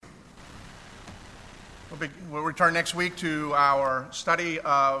We'll return next week to our study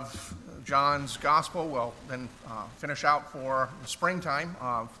of John's Gospel. We'll then finish out for the springtime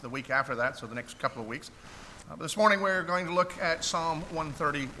the week after that, so the next couple of weeks. But this morning we're going to look at Psalm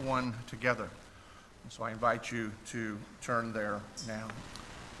 131 together. And so I invite you to turn there now.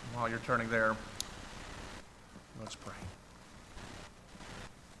 While you're turning there, let's pray.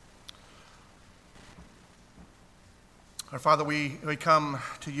 Our Father, we come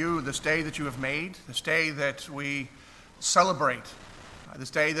to you this day that you have made, this day that we celebrate, this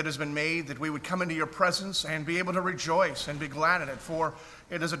day that has been made, that we would come into your presence and be able to rejoice and be glad in it, for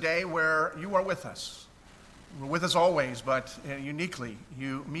it is a day where you are with us. You're with us always, but uniquely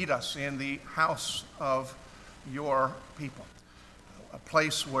you meet us in the house of your people, a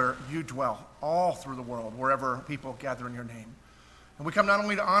place where you dwell all through the world, wherever people gather in your name. And we come not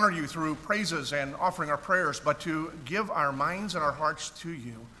only to honor you through praises and offering our prayers, but to give our minds and our hearts to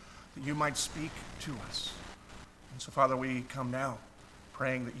you, that you might speak to us. And so, Father, we come now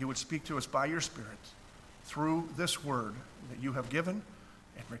praying that you would speak to us by your Spirit through this word that you have given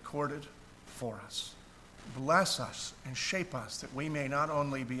and recorded for us. Bless us and shape us that we may not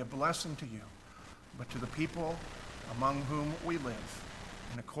only be a blessing to you, but to the people among whom we live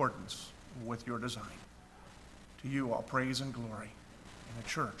in accordance with your design. To you all praise and glory in the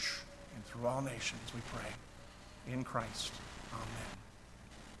church and through all nations, we pray. In Christ, amen.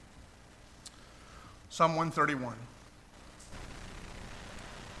 Psalm 131.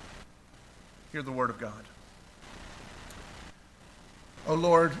 Hear the word of God. O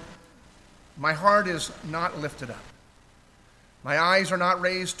Lord, my heart is not lifted up. My eyes are not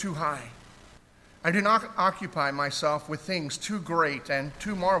raised too high. I do not occupy myself with things too great and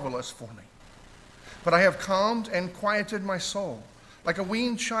too marvelous for me. But I have calmed and quieted my soul, like a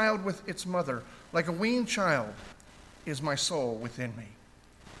weaned child with its mother. Like a weaned child is my soul within me.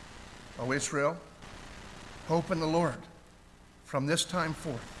 O Israel, hope in the Lord from this time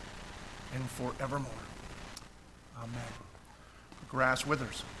forth and forevermore. Amen. The grass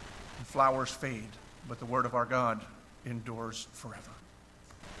withers and flowers fade, but the word of our God endures forever.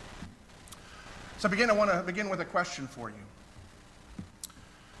 So I want to begin with a question for you.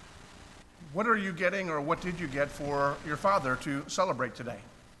 What are you getting, or what did you get for your father to celebrate today?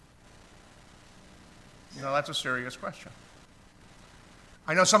 You know, that's a serious question.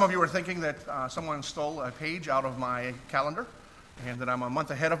 I know some of you are thinking that someone stole a page out of my calendar and that I'm a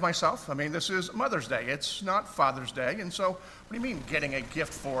month ahead of myself. I mean, this is Mother's Day. It's not Father's Day. And so what do you mean getting a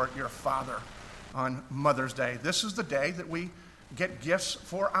gift for your father on Mother's Day? This is the day that we get gifts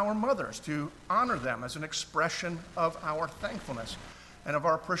for our mothers to honor them as an expression of our thankfulness and of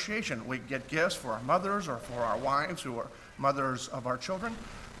our appreciation. We get gifts for our mothers or for our wives who are mothers of our children,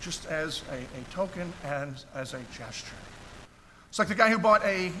 just as a token and as a gesture. It's like the guy who bought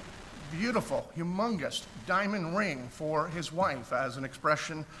a beautiful, humongous diamond ring for his wife as an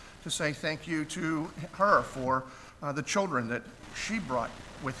expression to say thank you to her for the children that she brought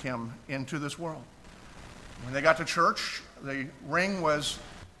with him into this world. When they got to church, the ring was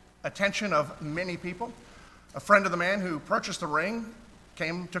attention of many people. A friend of the man who purchased the ring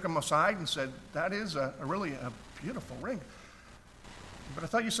took him aside and said, that is really a beautiful ring. But I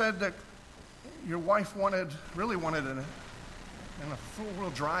thought you said that your wife really wanted in a full-wheel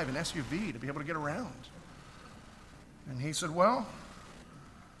drive, an SUV, to be able to get around. And he said, well,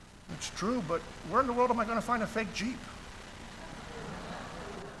 it's true, but where in the world am I going to find a fake Jeep?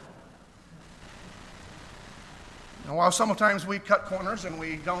 And while sometimes we cut corners and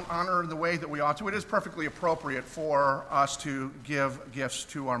we don't honor in the way that we ought to, it is perfectly appropriate for us to give gifts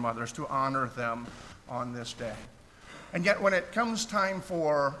to our mothers, to honor them on this day. And yet when it comes time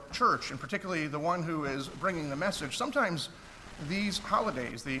for church, and particularly the one who is bringing the message, sometimes these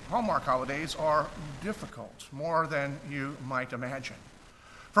holidays, the Hallmark holidays, are difficult, more than you might imagine.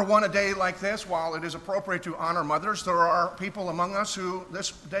 For one, a day like this, while it is appropriate to honor mothers, there are people among us who this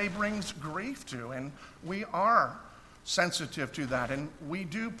day brings grief to, and we are sensitive to that, and we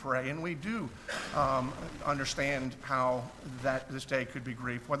do pray, and we do understand how this day could be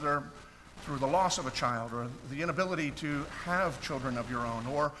grief, whether through the loss of a child or the inability to have children of your own,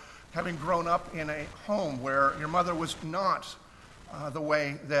 or having grown up in a home where your mother was not the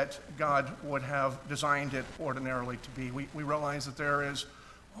way that God would have designed it ordinarily to be. We realize that there is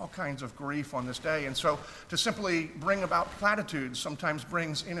all kinds of grief on this day, and so to simply bring about platitudes sometimes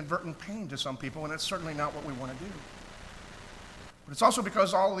brings inadvertent pain to some people, and it's certainly not what we want to do. But it's also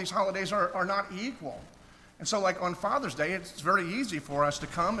because all of these holidays are not equal. And so like on Father's Day, it's very easy for us to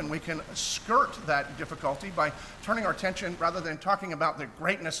come and we can skirt that difficulty by turning our attention, rather than talking about the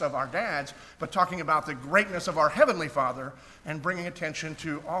greatness of our dads, but talking about the greatness of our Heavenly Father and bringing attention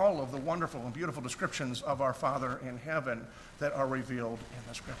to all of the wonderful and beautiful descriptions of our Father in heaven that are revealed in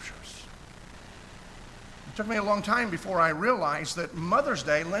the Scriptures. It took me a long time before I realized that Mother's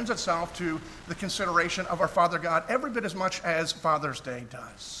Day lends itself to the consideration of our Father God every bit as much as Father's Day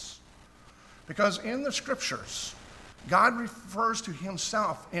does. Because in the Scriptures, God refers to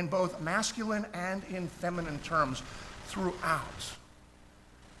himself in both masculine and in feminine terms throughout.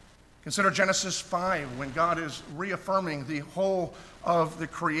 Consider Genesis 5, when God is reaffirming the whole of the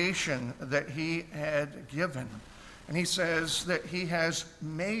creation that he had given. And he says that he has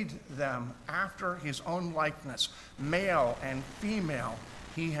made them after his own likeness, male and female,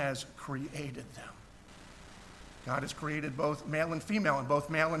 he has created them. God has created both male and female, and both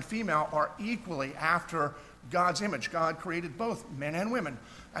male and female are equally after God's image. God created both men and women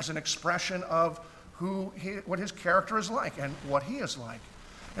as an expression of what his character is like and what he is like.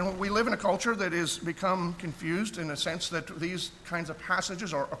 And we live in a culture that has become confused in the sense that these kinds of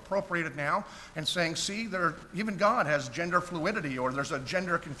passages are appropriated now and saying, see, even God has gender fluidity, or there's a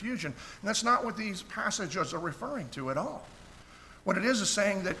gender confusion. And that's not what these passages are referring to at all. What it is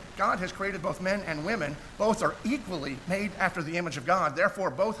saying that God has created both men and women. Both are equally made after the image of God. Therefore,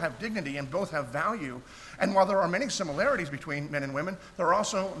 both have dignity and both have value. And while there are many similarities between men and women, there are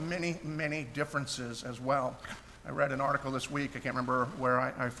also many, many differences as well. I read an article this week, I can't remember where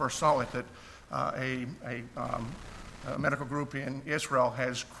I first saw it, that a medical group in Israel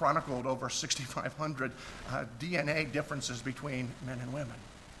has chronicled over 6,500 DNA differences between men and women.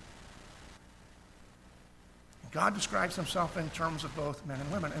 God describes himself in terms of both men and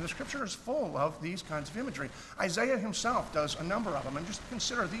women, and the Scripture is full of these kinds of imagery. Isaiah himself does a number of them, and just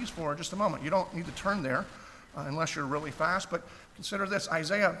consider these for just a moment. You don't need to turn there unless you're really fast, but consider this,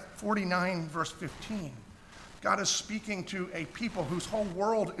 Isaiah 49, verse 15. God is speaking to a people whose whole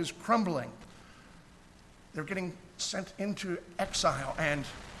world is crumbling. They're getting sent into exile, and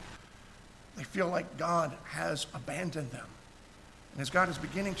they feel like God has abandoned them. And as God is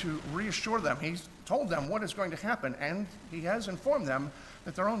beginning to reassure them, he's told them what is going to happen, and he has informed them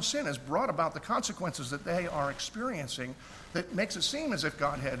that their own sin has brought about the consequences that they are experiencing that makes it seem as if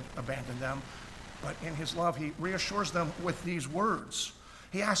God had abandoned them. But in his love, he reassures them with these words.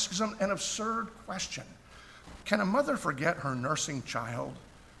 He asks them an absurd question. Can a mother forget her nursing child,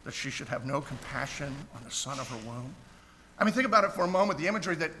 that she should have no compassion on the son of her womb? I mean, think about it for a moment, the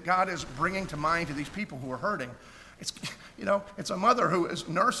imagery that God is bringing to mind to these people who are hurting. It's a mother who is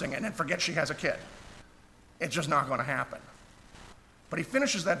nursing and then forgets she has a kid. It's just not going to happen. But he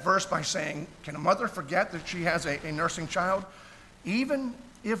finishes that verse by saying, can a mother forget that she has a nursing child? Even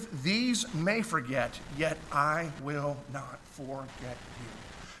if these may forget, yet I will not forget you.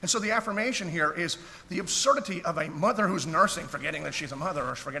 And so the affirmation here is the absurdity of a mother who's nursing, forgetting that she's a mother,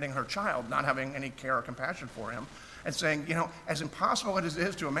 or forgetting her child, not having any care or compassion for him, and saying, as impossible as it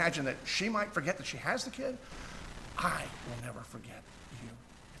is to imagine that she might forget that she has the kid, I will never forget you.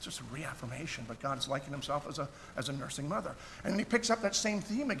 It's just a reaffirmation, but God is likening himself as a nursing mother. And then he picks up that same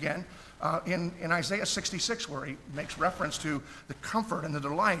theme again in Isaiah 66, where he makes reference to the comfort and the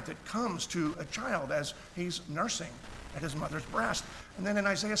delight that comes to a child as he's nursing at his mother's breast. And then in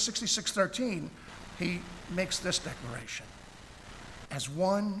Isaiah 66:13, he makes this declaration. As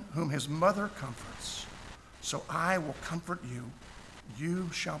one whom his mother comforts, so I will comfort you. You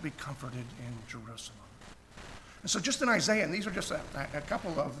shall be comforted in Jerusalem. And so just in Isaiah, and these are just a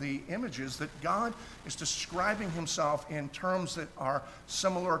couple of the images that God is describing himself in terms that are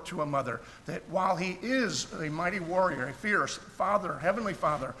similar to a mother. That while he is a mighty warrior, a fierce father, heavenly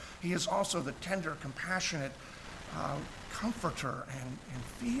father, he is also the tender, compassionate comforter and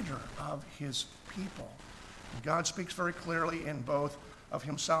feeder of his people. And God speaks very clearly in both of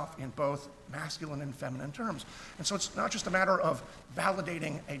himself in both masculine and feminine terms. And so it's not just a matter of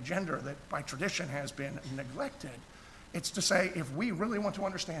validating a gender that by tradition has been neglected. It's to say, if we really want to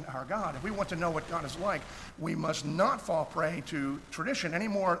understand our God, if we want to know what God is like, we must not fall prey to tradition any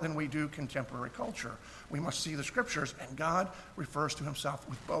more than we do contemporary culture. We must see the Scriptures, and God refers to himself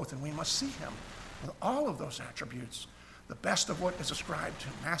with both, and we must see him with all of those attributes, the best of what is ascribed to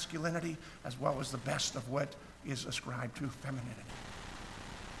masculinity as well as the best of what is ascribed to femininity.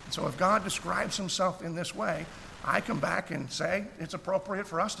 So if God describes himself in this way, I come back and say it's appropriate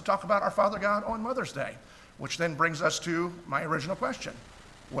for us to talk about our Father God on Mother's Day, which then brings us to my original question.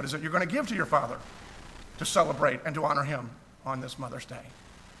 What is it you're going to give to your father to celebrate and to honor him on this Mother's Day?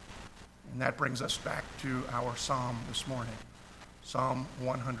 And that brings us back to our psalm this morning, Psalm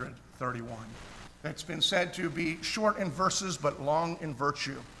 131. It's been said to be short in verses but long in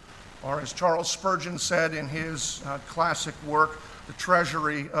virtue. Or as Charles Spurgeon said in his classic work, The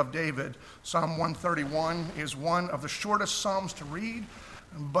Treasury of David, Psalm 131 is one of the shortest psalms to read,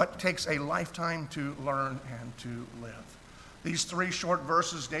 but takes a lifetime to learn and to live. These 3 short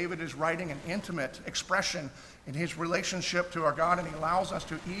verses, David is writing an intimate expression in his relationship to our God, and he allows us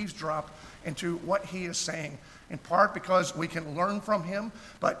to eavesdrop into what he is saying, in part because we can learn from him,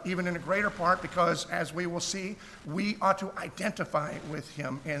 but even in a greater part because, as we will see, we ought to identify with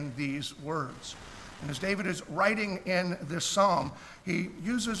him in these words. And as David is writing in this psalm, he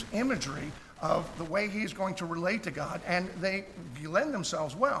uses imagery of the way he's going to relate to God, and they lend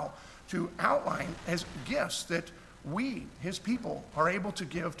themselves well to outline as gifts that we, his people, are able to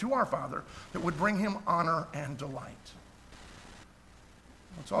give to our Father that would bring him honor and delight.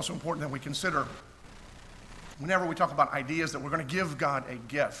 It's also important that we consider, whenever we talk about ideas, that we're going to give God a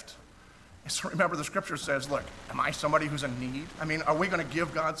gift. So remember, the scripture says, look, am I somebody who's in need? I mean, are we going to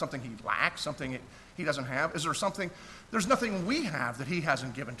give God something he lacks, something he doesn't have? Is there something, there's nothing we have that he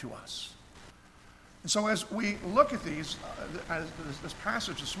hasn't given to us. And so as we look at this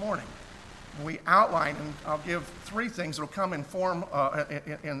passage this morning, we outline, and I'll give 3 things that will come in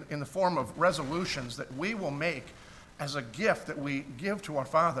the form of resolutions that we will make as a gift that we give to our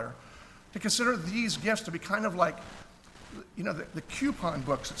Father, to consider these gifts to be kind of like, the coupon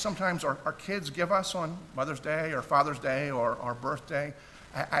books that sometimes our kids give us on Mother's Day or Father's Day or our birthday.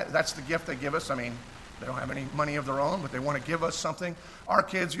 That's the gift they give us. I mean, they don't have any money of their own, but they want to give us something. Our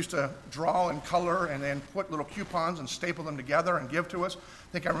kids used to draw and color and then put little coupons and staple them together and give to us.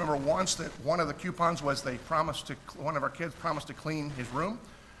 I think I remember once that one of the coupons was one of our kids promised to clean his room,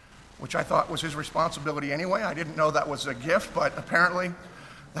 which I thought was his responsibility anyway. I didn't know that was a gift, but apparently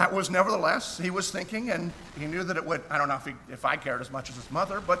that was nevertheless, he was thinking, and he knew that it would, I don't know if I cared as much as his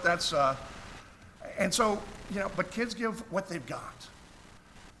mother, but that's, and so, but kids give what they've got.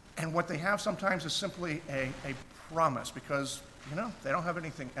 And what they have sometimes is simply a promise because, they don't have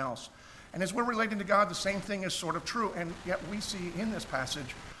anything else. And as we're relating to God, the same thing is sort of true. And yet we see in this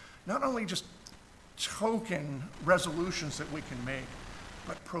passage not only just token resolutions that we can make,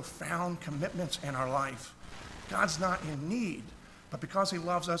 but profound commitments in our life. God's not in need, but because he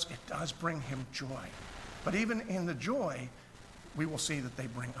loves us, it does bring him joy. But even in the joy, we will see that they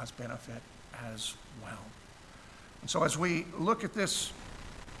bring us benefit as well. And so as we look at this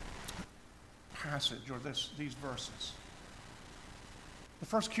passage or these verses, the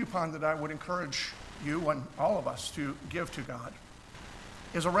first coupon that I would encourage you and all of us to give to God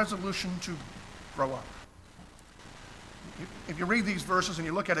is a resolution to grow up. If you read these verses and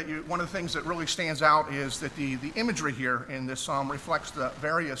you look at it, one of the things that really stands out is that the imagery here in this psalm reflects the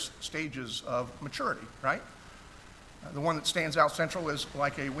various stages of maturity, right? The one that stands out central is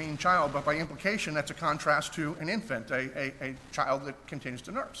like a weaned child, but by implication, that's a contrast to an infant, a child that continues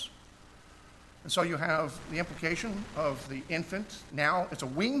to nurse. And so you have the implication of the infant. Now it's a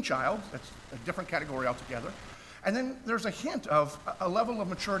weaned child. That's a different category altogether. And then there's a hint of a level of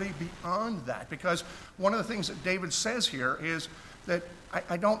maturity beyond that, because one of the things that David says here is that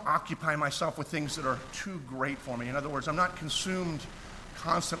I don't occupy myself with things that are too great for me. In other words, I'm not consumed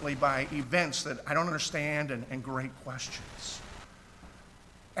constantly by events that I don't understand and great questions.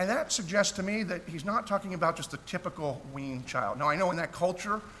 And that suggests to me that he's not talking about just a typical weaned child. Now, I know in that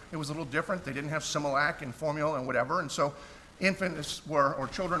culture it was a little different. They didn't have Similac and formula and whatever, and so infants or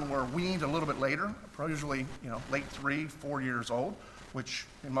children were weaned a little bit later, usually late 3-4 years old, which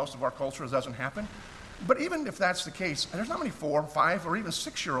in most of our cultures doesn't happen. But even if that's the case, there's not many 4, 5, or even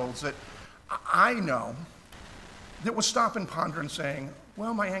 6-year-olds that I know that will stop and ponder and saying,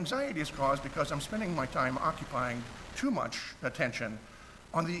 well, my anxiety is caused because I'm spending my time occupying too much attention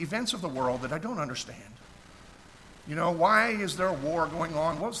on the events of the world that I don't understand. Why is there a war going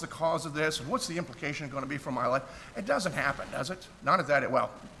on? What's the cause of this? And what's the implication going to be for my life? It doesn't happen, does it? Not at that, it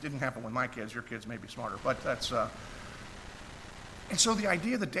didn't happen with my kids. Your kids may be smarter, but that's, and so the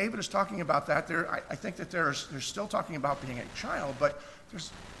idea that David is talking about that there, I think that there's still talking about being a child, but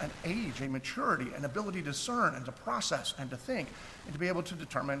there's an age, a maturity, an ability to discern and to process and to think and to be able to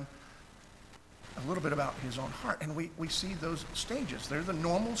determine a little bit about his own heart. And we see those stages. They're the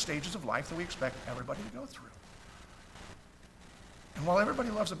normal stages of life that we expect everybody to go through. And while everybody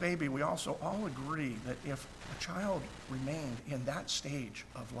loves a baby, we also all agree that if a child remained in that stage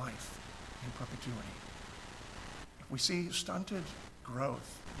of life in perpetuity, if we see stunted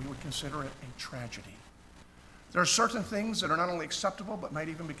growth, we would consider it a tragedy. There are certain things that are not only acceptable, but might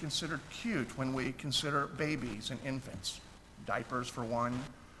even be considered cute when we consider babies and infants. Diapers, for one,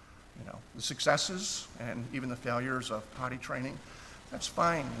 the successes and even the failures of potty training. That's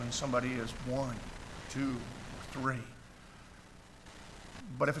fine when somebody is 1, 2, or 3.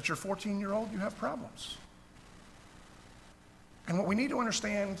 But if it's your 14-year-old, you have problems. And what we need to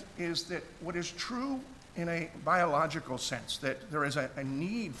understand is that what is true in a biological sense, that there is a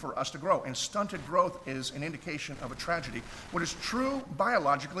need for us to grow, and stunted growth is an indication of a tragedy. What is true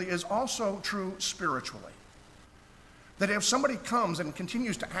biologically is also true spiritually. That if somebody comes and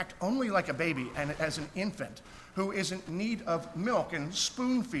continues to act only like a baby and as an infant who is in need of milk and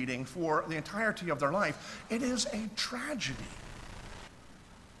spoon feeding for the entirety of their life, it is a tragedy.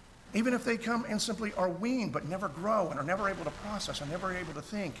 Even if they come and simply are weaned but never grow and are never able to process and never able to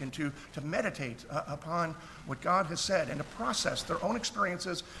think and to meditate upon what God has said and to process their own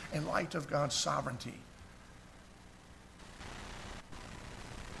experiences in light of God's sovereignty.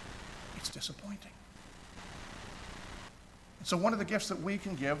 It's disappointing. So one of the gifts that we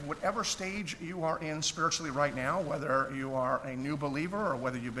can give, whatever stage you are in spiritually right now, whether you are a new believer or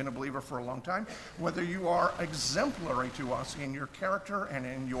whether you've been a believer for a long time, whether you are exemplary to us in your character and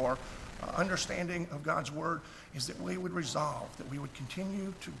in your understanding of God's word, is that we would resolve, that we would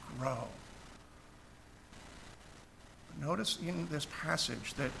continue to grow. But notice in this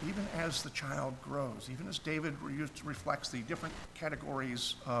passage that even as the child grows, even as David reflects the different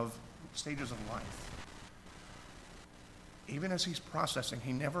categories of stages of life, even as he's processing,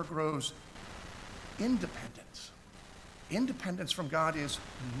 he never grows independence. Independence from God is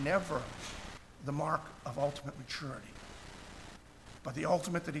never the mark of ultimate maturity. But the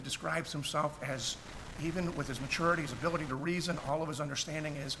ultimate that he describes himself as, even with his maturity, his ability to reason, all of his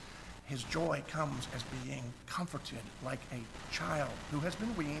understanding, is his joy comes as being comforted like a child who has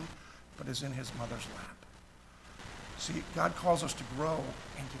been weaned but is in his mother's lap. See, God calls us to grow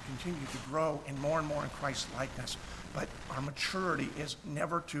and to continue to grow in more and more in Christ's likeness. But our maturity is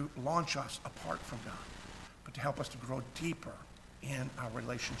never to launch us apart from God, but to help us to grow deeper in our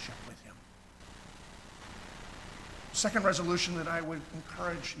relationship with him. Second resolution that I would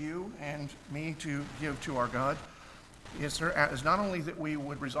encourage you and me to give to our God is not only that we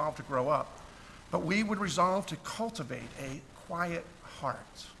would resolve to grow up, but we would resolve to cultivate a quiet heart.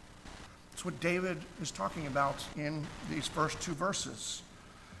 That's what David is talking about in these first 2 verses.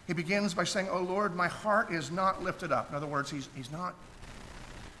 He begins by saying, "Oh Lord, my heart is not lifted up." In other words, he's not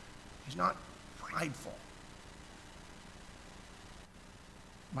prideful.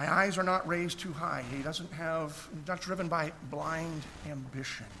 My eyes are not raised too high. He's not driven by blind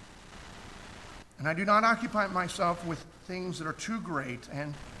ambition. And I do not occupy myself with things that are too great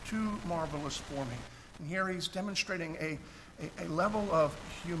and too marvelous for me. And here he's demonstrating a level of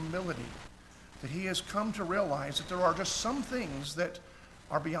humility, that he has come to realize that there are just some things that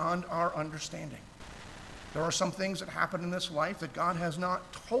are beyond our understanding. There are some things that happen in this life that God has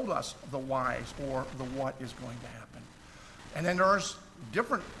not told us the whys or the what is going to happen. And then there's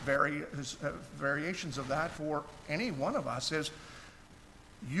different variations of that for any one of us. Is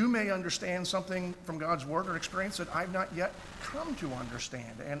you may understand something from God's word or experience that I've not yet come to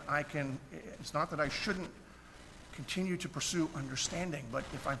understand. And it's not that I shouldn't continue to pursue understanding, but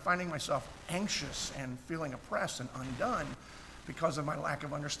if I'm finding myself anxious and feeling oppressed and undone because of my lack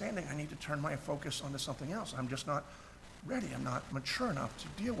of understanding, I need to turn my focus onto something else. I'm just not ready. I'm not mature enough to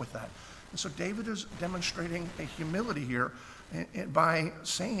deal with that. And so David is demonstrating a humility here by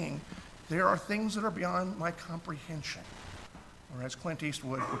saying there are things that are beyond my comprehension. Or as Clint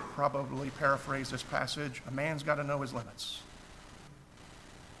Eastwood would probably paraphrase this passage, a man's got to know his limits.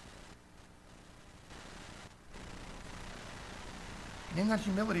 And in that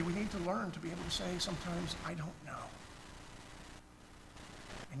humility, we need to learn to be able to say sometimes, I don't know.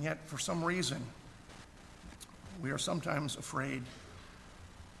 And yet, for some reason, we are sometimes afraid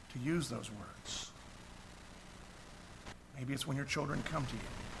to use those words. Maybe it's when your children come to you,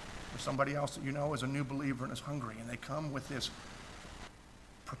 or somebody else that you know is a new believer and is hungry, and they come with this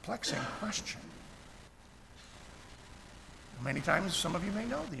perplexing question. Many times, some of you may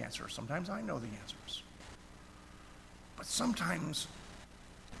know the answer. Sometimes I know the answers. But sometimes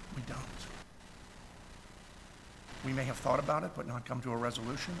we don't. We may have thought about it but not come to a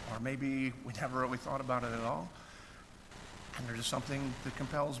resolution, or maybe we never really thought about it at all. And there's just something that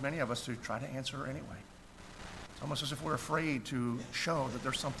compels many of us to try to answer anyway. It's almost as if we're afraid to show that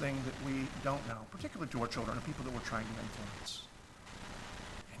there's something that we don't know, particularly to our children or people that we're trying to influence.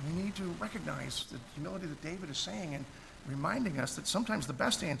 And we need to recognize the humility that David is saying and reminding us that sometimes the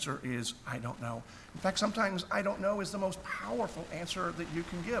best answer is, I don't know. In fact, sometimes I don't know is the most powerful answer that you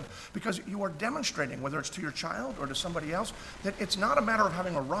can give, because you are demonstrating, whether it's to your child or to somebody else, that it's not a matter of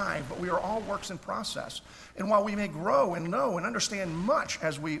having arrived, but we are all works in process. And while we may grow and know and understand much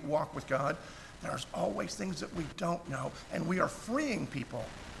as we walk with God, There's always things that we don't know, and we are freeing people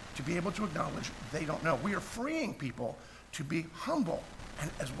to be able to acknowledge they don't know. We are freeing people to be humble and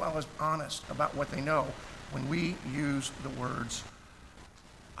as well as honest about what they know when we use the words,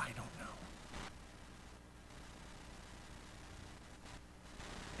 I don't know.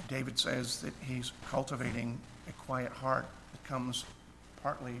 And David says that he's cultivating a quiet heart that comes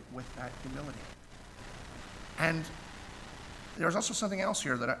partly with that humility. And there's also something else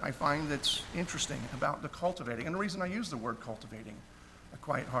here that I find that's interesting about the cultivating. And the reason I use the word cultivating a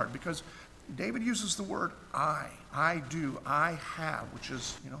quiet heart, because David uses the word I do, I have, which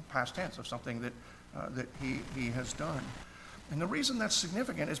is, past tense of something that he has done. And the reason that's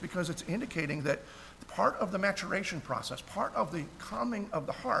significant is because it's indicating that part of the maturation process, part of the calming of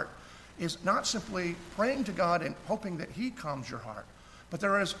the heart, is not simply praying to God and hoping that he calms your heart, but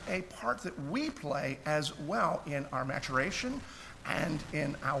there is a part that we play as well in our maturation and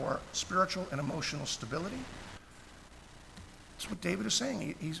in our spiritual and emotional stability. That's what David is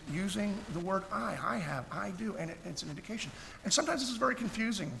saying. He's using the word I have, I do, and it's an indication. And sometimes this is very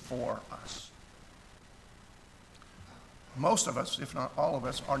confusing for us. Most of us, if not all of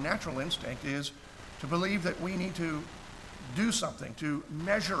us, our natural instinct is to believe that we need to do something, to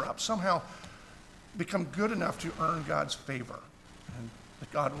measure up, somehow become good enough to earn God's favor, and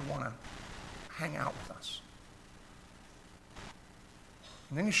that God would want to hang out with us.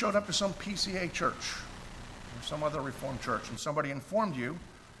 And then you showed up to some PCA church or some other Reformed church, and somebody informed you,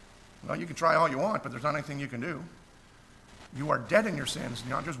 well, you can try all you want, but there's not anything you can do. You are dead in your sins,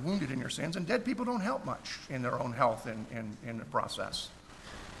 not just wounded in your sins, and dead people don't help much in their own health in the process.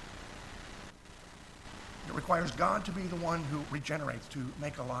 It requires God to be the one who regenerates, to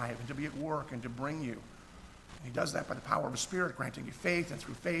make alive, and to be at work, and to bring you. And he does that by the power of the Spirit, granting you faith, and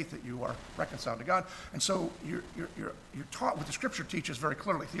through faith that you are reconciled to God. And so you're taught what the Scripture teaches very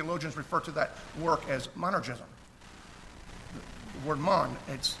clearly. Theologians refer to that work as monergism. The word mon,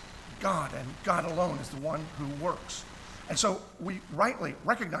 it's God, and God alone is the one who works. And so we rightly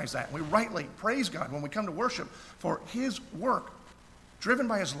recognize that. We rightly praise God when we come to worship for his work, driven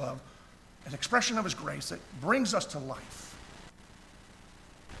by his love, an expression of his grace that brings us to life.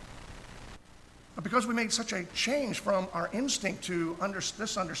 But because we made such a change from our instinct to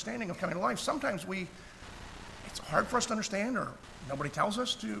this understanding of coming to life, sometimes it's hard for us to understand, or nobody tells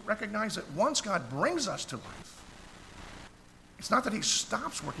us to recognize that once God brings us to life, it's not that he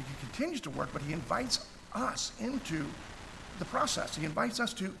stops working, he continues to work, but he invites us into the process. He invites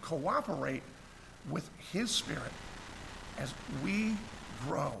us to cooperate with his Spirit as we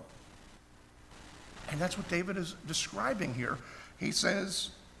grow. And that's what David is describing here. He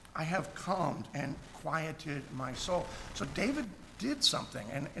says, I have calmed and quieted my soul. So David did something,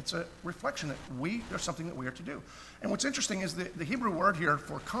 and it's a reflection that there's something that we are to do. And what's interesting is the Hebrew word here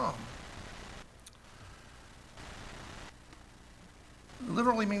for calm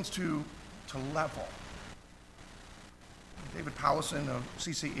literally means to level. David Powlison of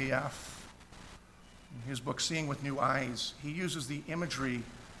CCEF, in his book, Seeing with New Eyes, he uses the imagery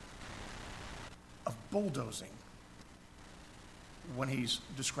of bulldozing when he's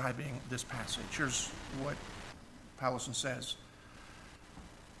describing this passage. Here's what Powlison says.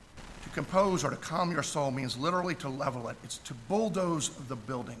 To compose or to calm your soul means literally to level it. It's to bulldoze the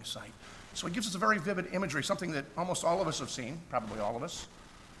building site. So he gives us a very vivid imagery, something that almost all of us have seen, probably all of us.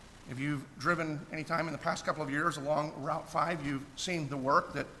 If you've driven any time in the past couple of years along Route 5, you've seen the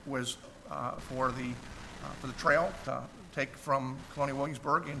work that was for the trail to take from Colonial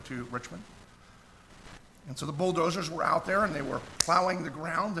Williamsburg into Richmond. And so the bulldozers were out there, and they were plowing the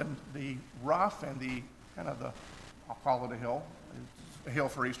ground, and the rough and the I'll call it a hill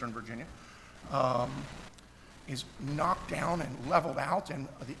for Eastern Virginia, is knocked down and leveled out, and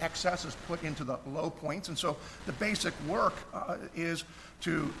the excess is put into the low points. And so the basic work is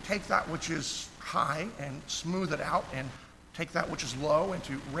to take that which is high and smooth it out, and take that which is low and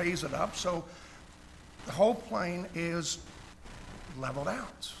to raise it up. So the whole plain is leveled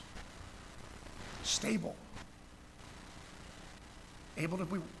out, stable, able to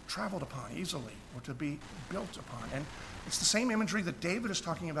be traveled upon easily or to be built upon. And it's the same imagery that David is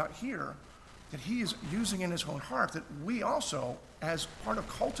talking about here, that he is using in his own heart, that we also, as part of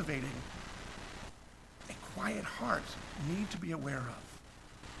cultivating a quiet heart, need to be aware of.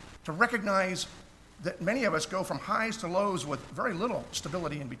 To recognize that many of us go from highs to lows with very little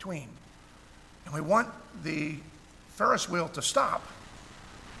stability in between. And we want the Ferris wheel to stop,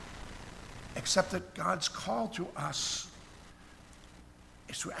 except that God's call to us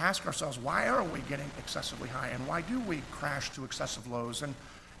is to ask ourselves, why are we getting excessively high, and why do we crash to excessive lows? And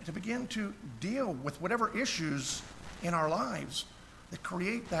to begin to deal with whatever issues in our lives that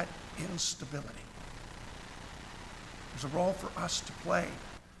create that instability. There's a role for us to play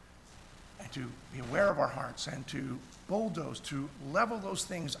and to be aware of our hearts and to bulldoze, to level those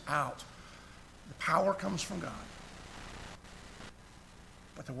things out. The power comes from God,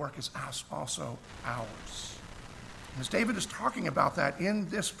 but the work is also ours. And as David is talking about that in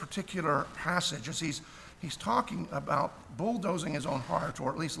this particular passage, as he's talking about bulldozing his own heart,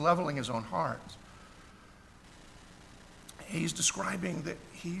 or at least leveling his own heart, he's describing that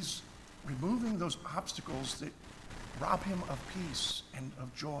he's removing those obstacles that rob him of peace and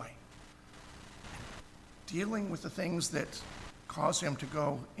of joy, dealing with the things that cause him to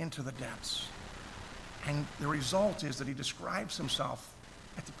go into the depths. And the result is that he describes himself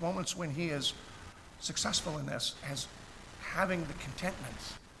at the moments when he is successful in this as having the contentment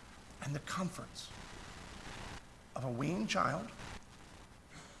and the comforts of a weaned child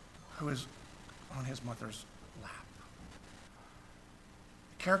who is on his mother's lap.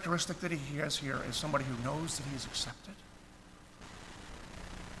 The characteristic that he has here is somebody who knows that he is accepted,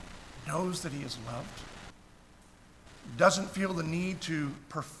 knows that he is loved, doesn't feel the need to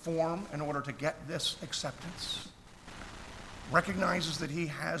perform in order to get this acceptance, recognizes that he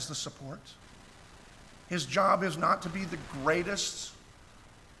has the support. His job is not to be the greatest.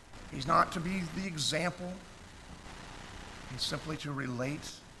 He's not to be the example. He's simply to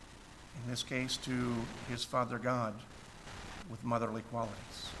relate, in this case, to his Father God with motherly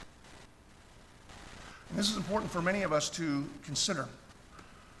qualities. And this is important for many of us to consider,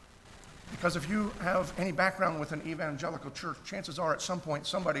 because if you have any background with an evangelical church, chances are at some point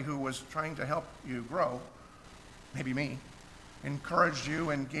somebody who was trying to help you grow, maybe me, encouraged you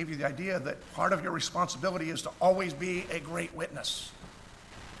and gave you the idea that part of your responsibility is to always be a great witness,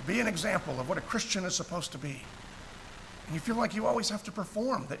 to be an example of what a Christian is supposed to be. And you feel like you always have to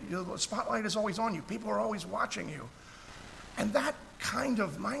perform, that the spotlight is always on you, people are always watching you. And that kind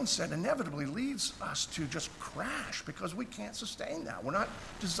of mindset inevitably leads us to just crash, because we can't sustain that. We're not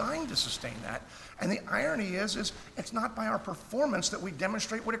designed to sustain that. And the irony is it's not by our performance that we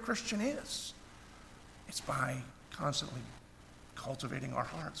demonstrate what a Christian is. It's by constantly cultivating our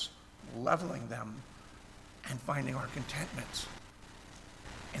hearts, leveling them, and finding our contentment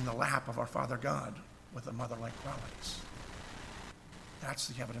in the lap of our Father God with the mother-like qualities. That's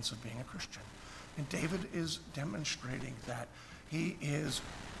the evidence of being a Christian. And David is demonstrating that he is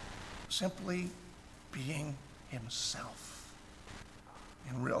simply being himself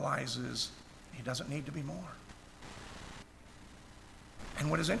and realizes he doesn't need to be more. And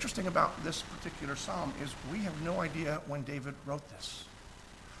what is interesting about this particular psalm is we have no idea when David wrote this.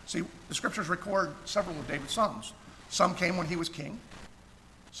 See, the scriptures record several of David's psalms. Some came when he was king.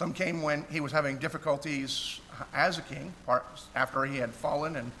 Some came when he was having difficulties as a king, after he had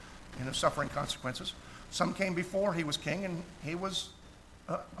fallen and suffering consequences. Some came before he was king, and he was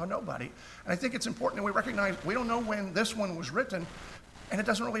a nobody. And I think it's important that we recognize we don't know when this one was written, and it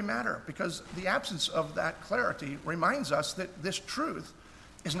doesn't really matter, because the absence of that clarity reminds us that this truth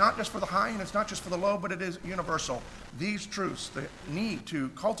is not just for the high and it's not just for the low, but it is universal. These truths, the need to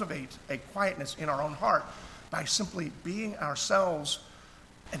cultivate a quietness in our own heart by simply being ourselves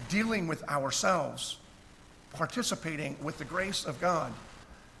and dealing with ourselves, participating with the grace of God,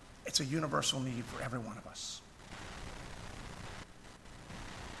 it's a universal need for every one of us.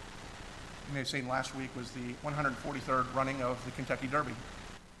 You may have seen last week was the 143rd running of the Kentucky Derby.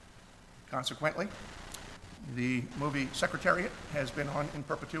 Consequently, the movie Secretariat has been on in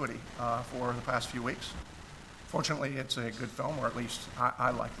perpetuity for the past few weeks. Fortunately, it's a good film, or at least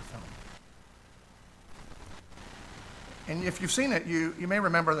I like the film. And if you've seen it, you may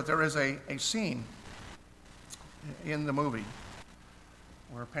remember that there is a scene in the movie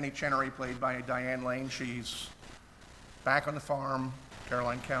where Penny Chenery, played by Diane Lane, she's back on the farm,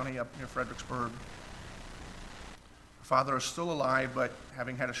 Caroline County, up near Fredericksburg. Her father is still alive, but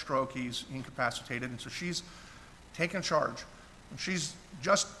having had a stroke, he's incapacitated, and so she's taken charge. And she's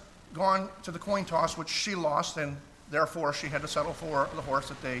just gone to the coin toss, which she lost, and therefore she had to settle for the horse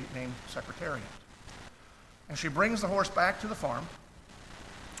that they named Secretariat. And she brings the horse back to the farm.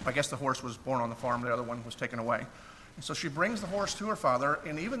 I guess the horse was born on the farm, the other one was taken away. And so she brings the horse to her father,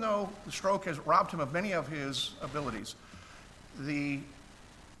 and even though the stroke has robbed him of many of his abilities, at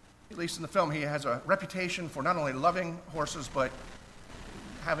least in the film, he has a reputation for not only loving horses, but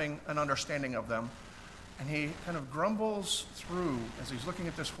having an understanding of them. And he kind of grumbles through, as he's looking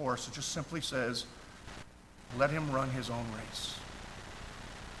at this horse, it just simply says, let him run his own race.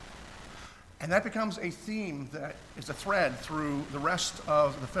 And that becomes a theme that is a thread through the rest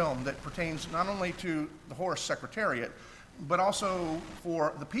of the film that pertains not only to the horse Secretariat, but also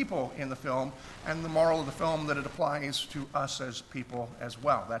for the people in the film and the moral of the film that it applies to us as people as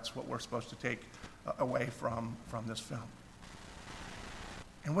well. That's what we're supposed to take away from this film.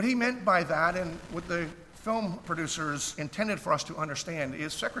 And what he meant by that, and what the film producers intended for us to understand,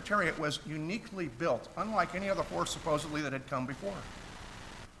 is Secretariat was uniquely built, unlike any other horse supposedly that had come before.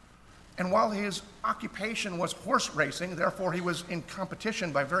 And while his occupation was horse racing, therefore he was in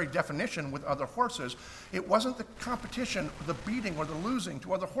competition by very definition with other horses, it wasn't the competition, the beating or the losing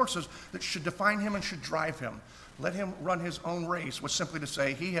to other horses that should define him and should drive him. Let him run his own race was simply to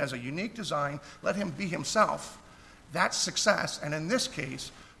say he has a unique design, let him be himself. That's success, and in this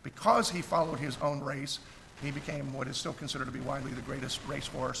case, because he followed his own race, he became what is still considered to be widely the greatest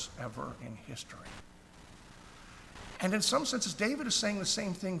racehorse ever in history. And in some senses, David is saying the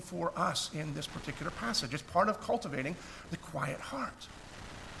same thing for us in this particular passage. It's part of cultivating the quiet heart.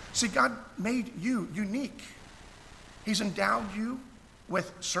 See, God made you unique. He's endowed you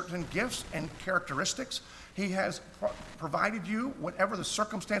with certain gifts and characteristics. He has provided you whatever the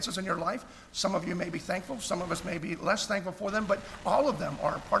circumstances in your life. Some of you may be thankful, some of us may be less thankful for them, but all of them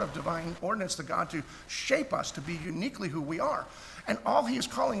are part of divine ordinance to God to shape us to be uniquely who we are. And all he is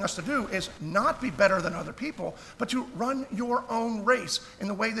calling us to do is not be better than other people, but to run your own race in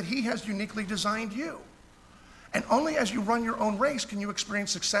the way that he has uniquely designed you. And only as you run your own race can you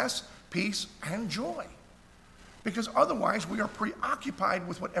experience success, peace, and joy. Because otherwise we are preoccupied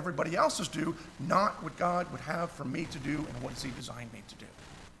with what everybody else is doing, not what God would have for me to do and what has he designed me to do.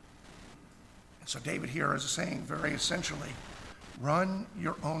 And so David here is saying very essentially, run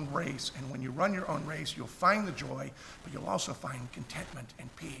your own race, and when you run your own race, you'll find the joy, but you'll also find contentment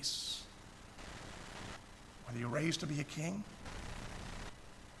and peace. Whether you're raised to be a king,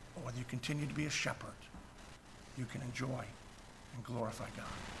 or whether you continue to be a shepherd, you can enjoy and glorify God.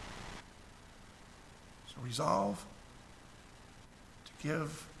 So resolve to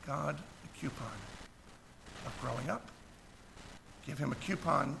give God a coupon of growing up. Give him a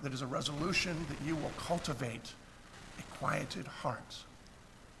coupon that is a resolution that you will cultivate a quieted heart.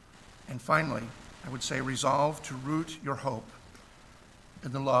 And finally, I would say resolve to root your hope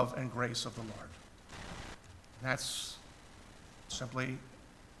in the love and grace of the Lord. That's simply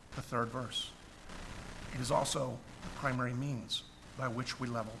the third verse. It is also the primary means by which we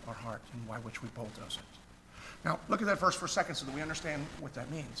level our heart and by which we bulldoze it. Now, look at that verse for a second so that we understand what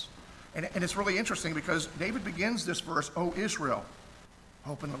that means. And it's really interesting because David begins this verse, O Israel,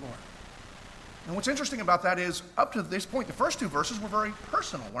 hope in the Lord. And what's interesting about that is, up to this point, the first two verses were very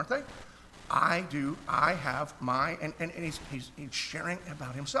personal, weren't they? I have my, and he's sharing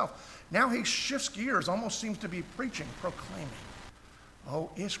about himself. Now he shifts gears, almost seems to be preaching, proclaiming.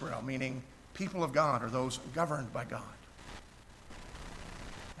 O Israel, meaning people of God, or those governed by God.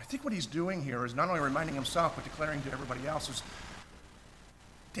 I think what he's doing here is not only reminding himself, but declaring to everybody else is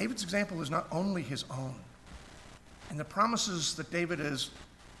David's example is not only his own. And the promises that David is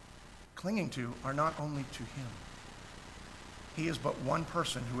clinging to are not only to him. He is but one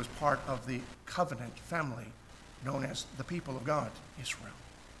person who is part of the covenant family known as the people of God, Israel.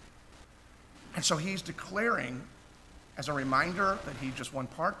 And so he's declaring, as a reminder that he's just one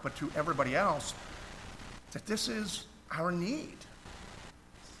part, but to everybody else, that this is our need.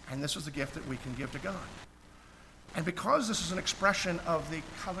 And this is the gift that we can give to God. And because this is an expression of the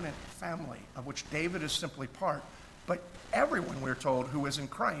covenant family, of which David is simply part, but everyone, we're told, who is in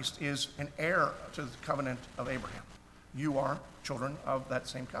Christ is an heir to the covenant of Abraham. You are children of that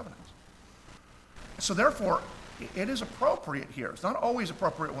same covenant. So therefore, it is appropriate here. It's not always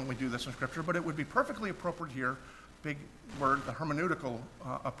appropriate when we do this in Scripture, but it would be perfectly appropriate here, big word, the hermeneutical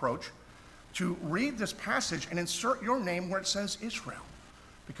approach, to read this passage and insert your name where it says Israel,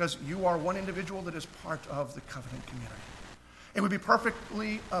 because you are one individual that is part of the covenant community. It would be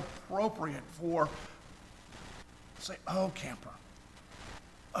perfectly appropriate for, say, oh, Camper,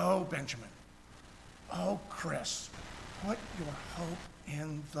 oh, Benjamin, oh, Chris, put your hope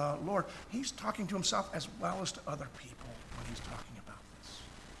in the Lord. He's talking to himself as well as to other people when he's talking about this.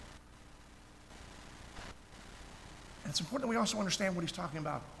 And it's important that we also understand what he's talking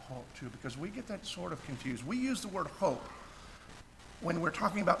about hope, too, because we get that sort of confused. We use the word hope when we're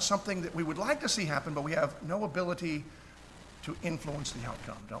talking about something that we would like to see happen, but we have no ability to influence the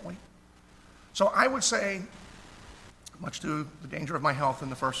outcome, don't we? So I would say, much to the danger of my health in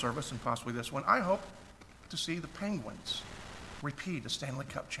the first service and possibly this one, I hope to see the Penguins repeat as Stanley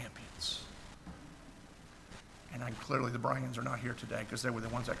Cup champions. And clearly the Bryans are not here today because they were the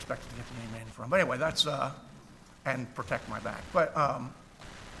ones I expected to get the amen from. But anyway, that's, and protect my back. But,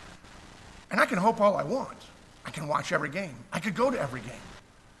 and I can hope all I want. I can watch every game. I could go to every game.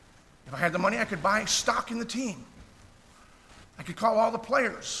 If I had the money, I could buy stock in the team. I could call all the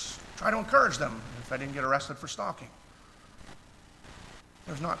players, try to encourage them if I didn't get arrested for stalking.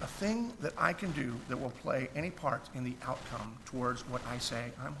 There's not a thing that I can do that will play any part in the outcome towards what I say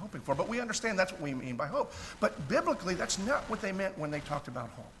I'm hoping for. But we understand that's what we mean by hope. But biblically, that's not what they meant when they talked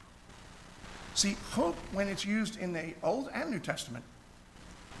about hope. See, hope, when it's used in the Old and New Testament,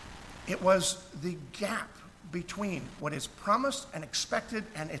 it was the gap between what is promised and expected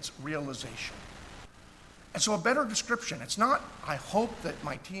and its realization. And so a better description, it's not, I hope that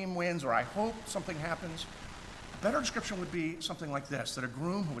my team wins or I hope something happens. A better description would be something like this, that a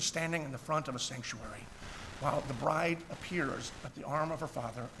groom who is standing in the front of a sanctuary while the bride appears at the arm of her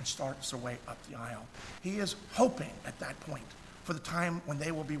father and starts her way up the aisle. He is hoping at that point for the time when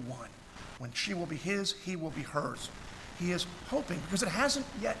they will be one. When she will be his, he will be hers. He is hoping because it hasn't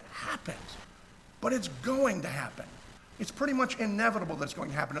yet happened, but it's going to happen. It's pretty much inevitable that it's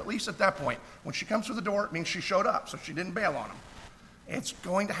going to happen, at least at that point. When she comes through the door, it means she showed up, so she didn't bail on him. It's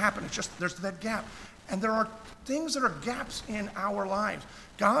going to happen. It's just, there's that gap. And there are things that are gaps in our lives.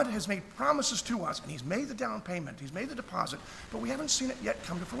 God has made promises to us, and he's made the down payment, he's made the deposit, but we haven't seen it yet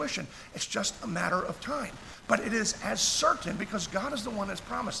come to fruition. It's just a matter of time. But it is as certain, because God is the one that's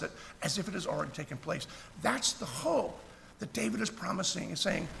promised it, as if it has already taken place. That's the hope that David is promising, is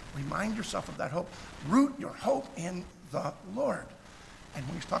saying, remind yourself of that hope. Root your hope in the Lord. And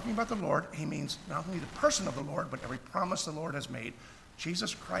when he's talking about the Lord, he means not only the person of the Lord, but every promise the Lord has made.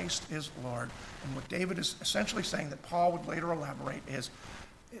 Jesus Christ is Lord. And what David is essentially saying, that Paul would later elaborate, is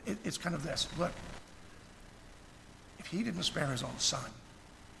it's kind of this. Look, if he didn't spare his own son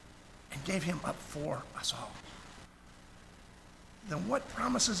and gave him up for us all, then what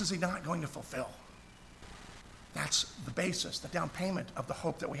promises is he not going to fulfill? That's the basis, the down payment of the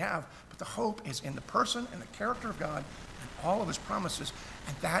hope that we have. But the hope is in the person and the character of God and all of his promises.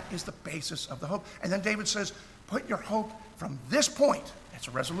 And that is the basis of the hope. And then David says, put your hope from this point. It's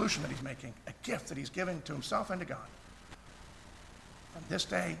a resolution that he's making, a gift that he's giving to himself and to God. From this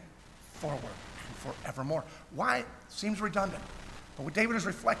day forward and forevermore. Why? Seems redundant. But what David is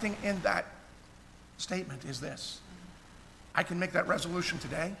reflecting in that statement is this. I can make that resolution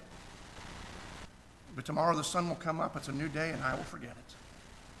today, but tomorrow the sun will come up, it's a new day, and I will forget it.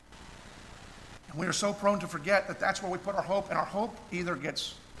 And we are so prone to forget that that's where we put our hope, and our hope either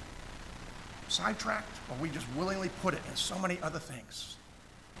gets sidetracked or we just willingly put it in so many other things.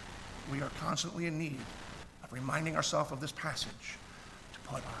 We are constantly in need of reminding ourselves of this passage to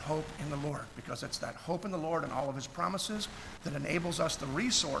put our hope in the Lord, because it's that hope in the Lord and all of his promises that enables us the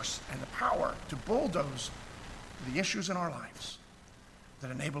resource and the power to bulldoze the issues in our lives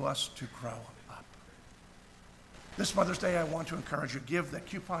that enable us to grow up. This Mother's Day, I want to encourage you, give the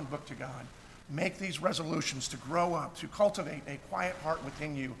coupon book to God. Make these resolutions to grow up, to cultivate a quiet heart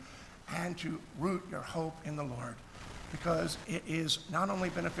within you, and to root your hope in the Lord, because it is not only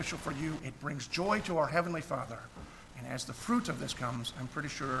beneficial for you, it brings joy to our Heavenly Father. And as the fruit of this comes, I'm pretty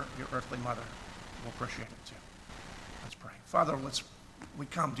sure your earthly mother will appreciate it too. Let's pray. Father, we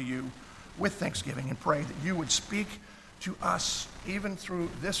come to you with thanksgiving and pray that you would speak to us even through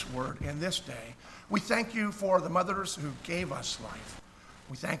this word in this day. We thank you for the mothers who gave us life.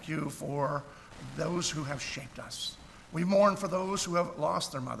 We thank you for those who have shaped us. We mourn for those who have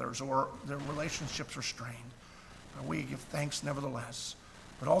lost their mothers or their relationships are strained. But we give thanks nevertheless.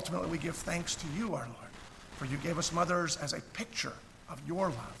 But ultimately we give thanks to you, our Lord, for you gave us mothers as a picture of your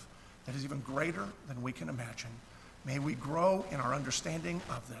love that is even greater than we can imagine. May we grow in our understanding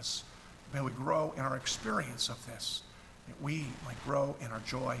of this. May we grow in our experience of this, that we might grow in our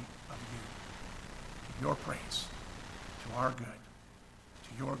joy of you. To your praise, to our good,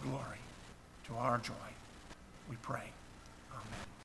 to your glory, to our joy, we pray. Amen.